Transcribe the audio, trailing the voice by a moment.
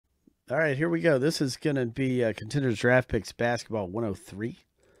All right, here we go. This is going to be Contenders Draft Picks Basketball 103.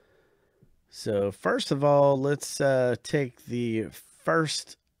 So first of all, let's take the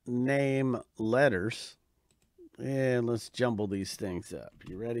first name letters and let's jumble these things up.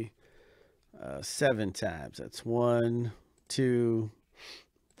 You ready? 7 times. That's 1, 2,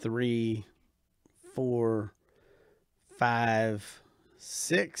 3, 4, 5,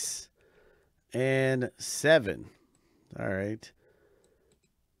 6, and 7. All right.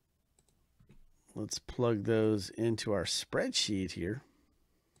 Let's plug those into our spreadsheet here.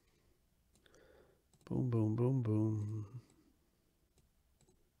 Boom, boom, boom, boom.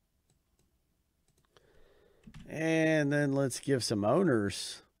 And then let's give some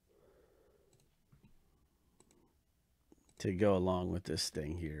owners to go along with this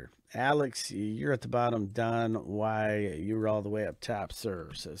thing here. Alex, you're at the bottom. Don Y, you're all the way up top,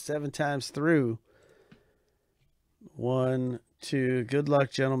 sir. So 7 times through. 1, 2, good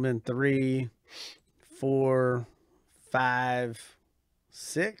luck, gentlemen. 3, 4, 5,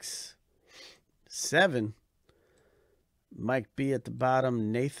 6, 7. Mike B at the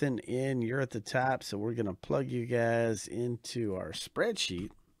bottom. Nathan N, you're at the top. So we're going to plug you guys into our spreadsheet.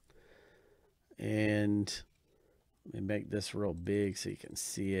 And let me make this real big so you can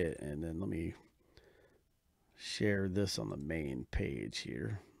see it. And then let me share this on the main page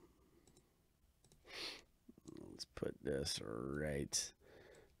here. Let's put this right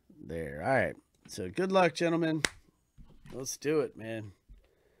there. All right. So good luck, gentlemen. Let's do it, man.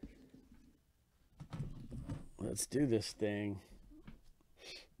 Let's do this thing.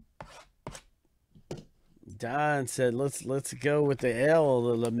 Don said, let's go with the L,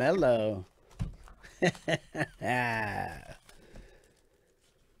 the LaMelo.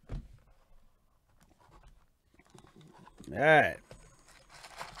 All right.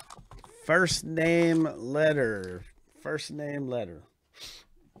 First name letter. First name letter.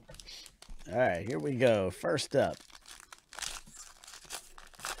 All right, here we go. First up.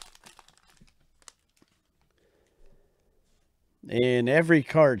 And every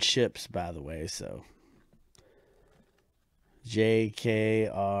card ships, by the way, so J, K,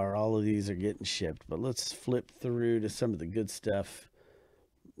 R, all of these are getting shipped. But let's flip through to some of the good stuff.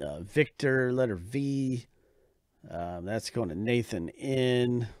 Victor, letter V. That's going to Nathan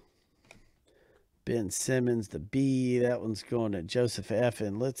N. Ben Simmons, the B. That one's going to Joseph F.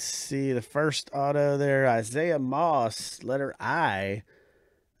 And let's see the first auto there. Isaiah Moss, letter I.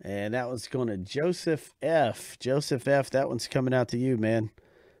 And that one's going to Joseph F. Joseph F., that one's coming out to you, man.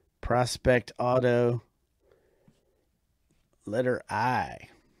 Prospect auto, letter I.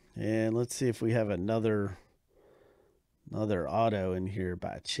 And let's see if we have another auto in here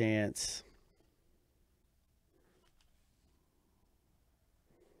by chance.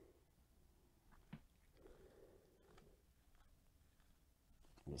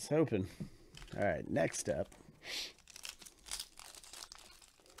 Was hoping. All right, next up.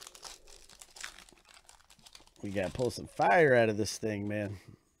 We got to pull some fire out of this thing, man.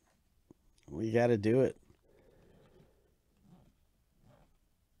 We got to do it.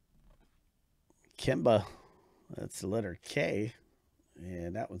 Kemba, that's the letter K.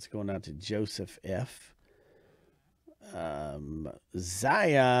 And that one's going out to Joseph F.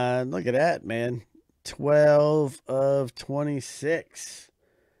 Zion, look at that, man. 12 of 26.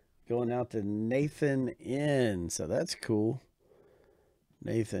 Going out to Nathan N. So that's cool.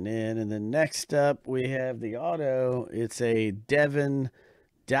 Nathan N. And then next up, we have the auto. It's a Devin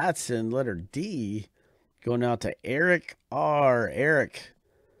Dotson, letter D, going out to Eric R. Eric,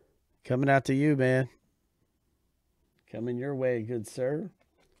 coming out to you, man. Coming your way, good sir.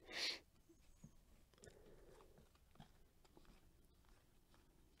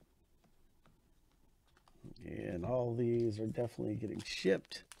 And all these are definitely getting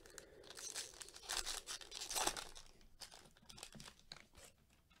shipped.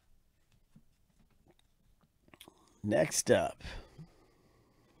 Next up,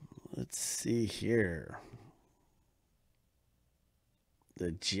 let's see here.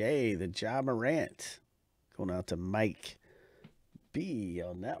 The J, the Ja Morant, going out to Mike B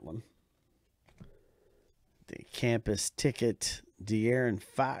on that one. The campus ticket, De'Aaron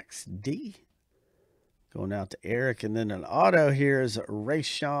Fox D, going out to Eric. And then an auto here is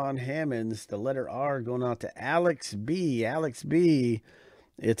Rayshawn Hammonds, the letter R, going out to Alex B. Alex B,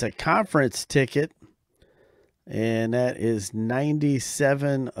 it's a conference ticket. And that is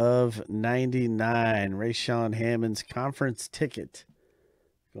 97 of 99. Rayshawn Hammond's conference ticket.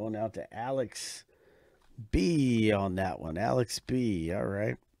 Going out to Alex B on that one. Alex B. All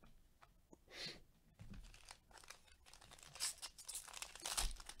right.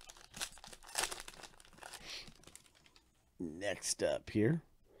 Next up here.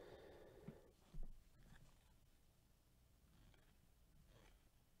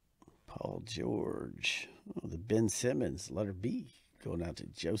 Paul George. Oh, the Ben Simmons, letter B, going out to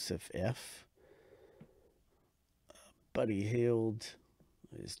Joseph F. Buddy Hield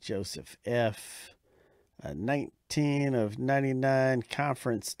is Joseph F. 19 of 99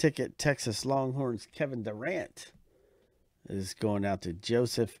 conference ticket, Texas Longhorns, Kevin Durant is going out to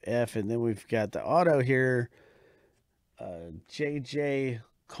Joseph F. And then we've got the auto here, J.J.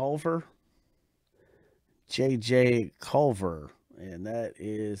 Culver. J.J. Culver. And that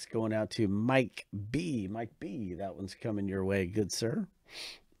is going out to Mike B. Mike B. That one's coming your way, good sir.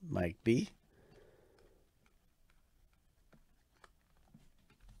 Mike B.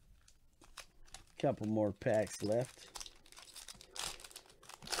 Couple more packs left.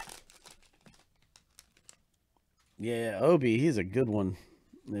 Yeah, Obi, he's a good one.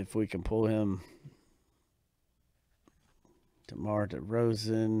 If we can pull him. DeMar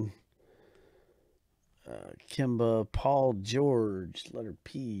DeRozan. Kimba, Paul George, letter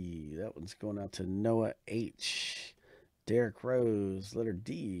P. That one's going out to Noah H. Derrick Rose, letter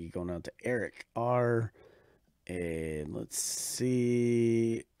D, going out to Eric R. And let's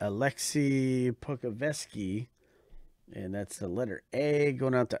see, Alexei Pokovetsky. And that's the letter A,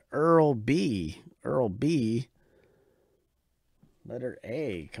 going out to Earl B. Earl B. Letter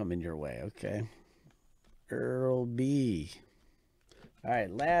A coming your way. Okay. Earl B. All right,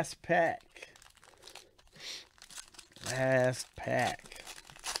 last pack. Last pack.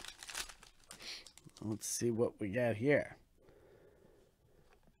 Let's see what we got here.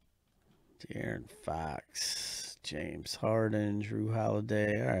 De'Aaron Fox, James Harden, Drew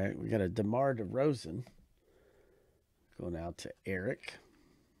Holiday. All right, we got a DeMar DeRozan going out to Eric.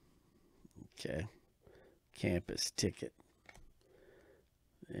 Okay. Campus ticket.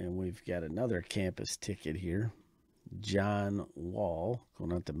 And we've got another campus ticket here. John Wall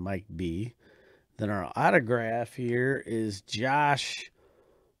going out to Mike B. Then our autograph here is Josh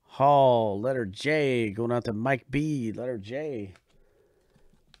Hall, letter J, going out to Mike B, letter J.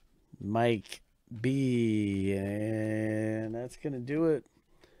 Mike B. And that's going to do it.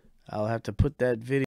 I'll have to put that video